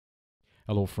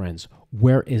Hello, friends.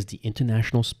 Where is the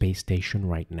International Space Station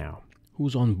right now?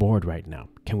 Who's on board right now?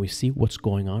 Can we see what's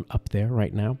going on up there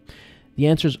right now? The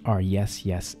answers are yes,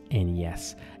 yes, and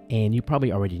yes. And you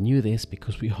probably already knew this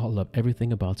because we all love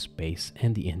everything about space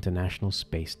and the International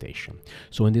Space Station.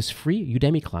 So in this free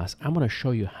Udemy class, I'm going to show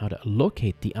you how to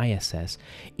locate the ISS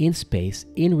in space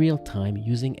in real time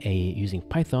using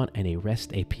Python and a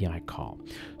REST API call.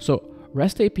 So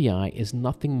REST API is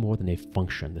nothing more than a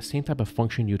function, the same type of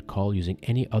function you'd call using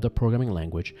any other programming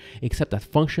language, except that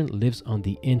function lives on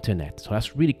the internet. So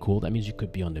that's really cool. That means you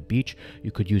could be on the beach, you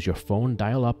could use your phone,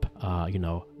 dial up,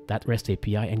 that REST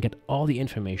API and get all the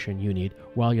information you need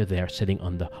while you're there sitting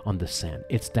on the sand.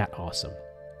 It's that awesome.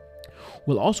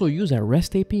 We'll also use that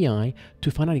REST API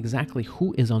to find out exactly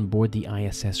who is on board the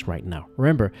ISS right now.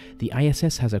 Remember, the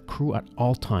ISS has a crew at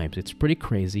all times. It's pretty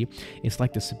crazy. It's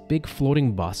like this big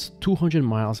floating bus, 200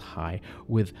 miles high,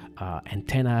 with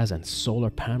antennas and solar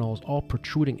panels all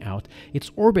protruding out.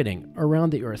 It's orbiting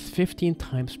around the Earth 15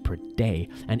 times per day,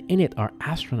 and in it are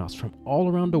astronauts from all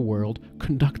around the world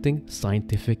conducting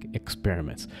scientific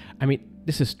experiments. I mean,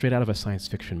 this is straight out of a science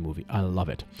fiction movie. I love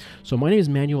it. So my name is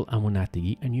Manuel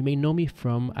Amonatigi, and you may know me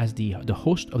as the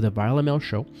host of the Realtime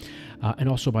show. And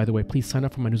also, by the way, please sign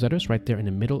up for my newsletters right there in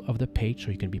the middle of the page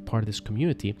so you can be part of this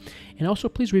community. And also,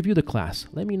 please review the class.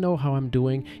 Let me know how I'm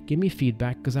doing. Give me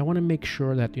feedback because I want to make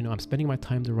sure that I'm spending my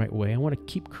time the right way. I want to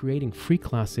keep creating free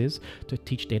classes to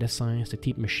teach data science, to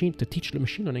teach machine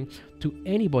learning to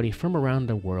anybody from around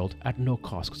the world at no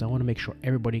cost, because I want to make sure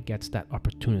everybody gets that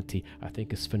opportunity. I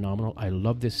think it's phenomenal. I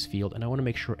love this field, and I want to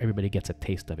make sure everybody gets a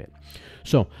taste of it.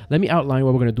 So let me outline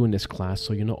what we're going to do in this class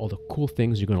so you know all the cool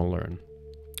things you're going to learn.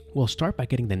 We'll start by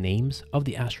getting the names of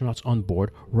the astronauts on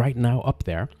board right now up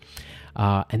there.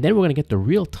 And then we're going to get the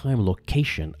real-time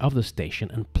location of the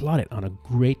station and plot it on a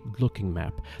great-looking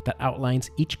map that outlines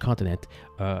each continent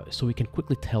so we can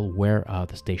quickly tell where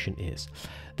the station is.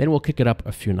 Then we'll kick it up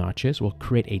a few notches. We'll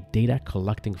create a data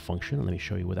collecting function. Let me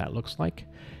show you what that looks like.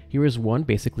 Here is one.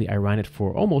 Basically, I ran it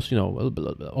for almost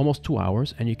 2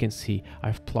 hours, and you can see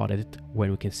I've plotted it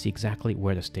when we can see exactly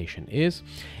where the station is.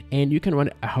 And you can run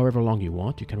it however long you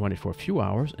want. You can run it for a few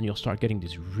hours, and you'll start getting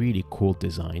these really cool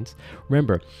designs.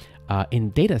 Remember,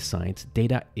 in data science,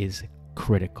 data is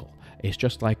critical. It's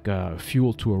just like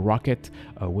fuel to a rocket.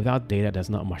 Without data, there's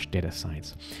not much data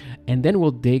science. And then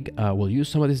we'll use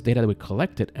some of this data that we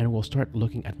collected, and we'll start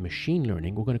looking at machine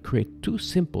learning. We're going to create two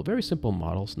very simple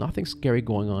models, nothing scary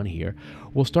going on here.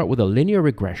 We'll start with a linear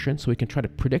regression so we can try to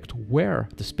predict where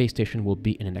the space station will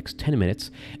be in the next 10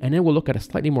 minutes. And then we'll look at a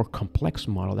slightly more complex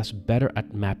model that's better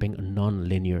at mapping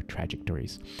non-linear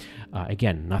trajectories.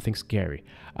 Again, nothing scary.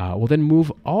 We'll then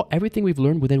move everything we've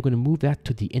learned. We're then going to move that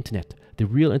to the internet, the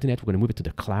real internet. We're going to move it to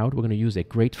the cloud. We're going to use a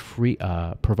great free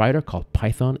provider called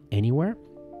Python Anywhere.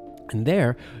 And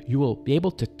there you will be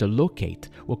able to locate.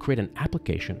 We'll create an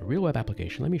application, a real web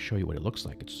application. Let me show you what it looks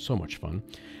like. It's so much fun.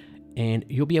 And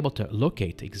you'll be able to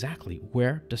locate exactly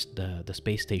where the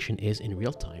space station is in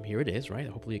real time. Here it is, right?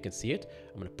 Hopefully you can see it.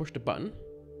 I'm going to push the button.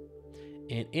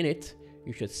 And in it,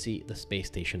 you should see the space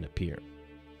station appear.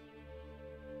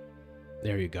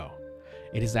 There you go.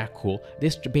 It is that cool.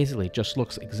 This basically just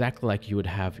looks exactly like you would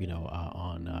have,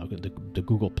 on the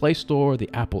Google Play Store, the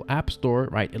Apple App Store,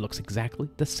 right? It looks exactly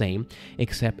the same,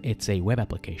 except it's a web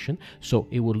application. So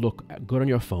it will look good on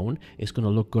your phone. It's going to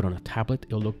look good on a tablet.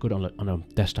 It'll look good on a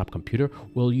desktop computer.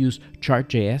 We'll use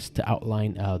Chart.js to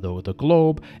outline the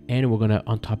globe, and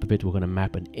on top of it, we're going to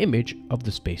map an image of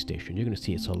the space station. You're going to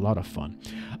see it's a lot of fun.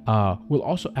 We'll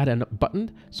also add a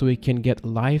button so we can get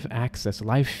live access,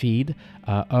 live feed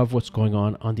of what's going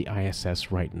on the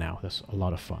ISS right now. That's a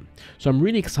lot of fun. So I'm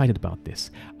really excited about this.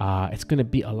 It's going to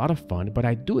be a lot of fun, but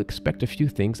I do expect a few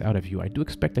things out of you. I do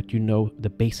expect that you know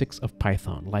the basics of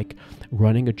Python, like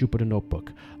running a Jupyter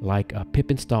notebook, like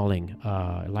pip installing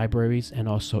libraries and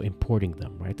also importing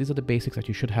them, right? These are the basics that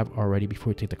you should have already before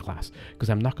you take the class,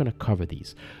 because I'm not going to cover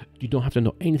these. You don't have to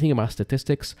know anything about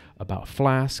statistics, about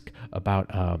Flask, about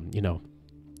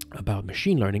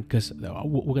machine learning, because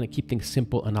we're going to keep things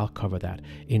simple, and I'll cover that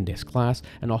in this class.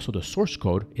 And also the source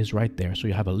code is right there, so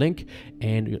you have a link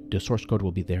and the source code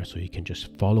will be there, so you can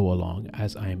just follow along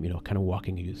as I'm kind of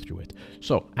walking you through it.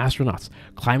 So astronauts,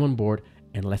 climb on board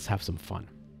and let's have some fun.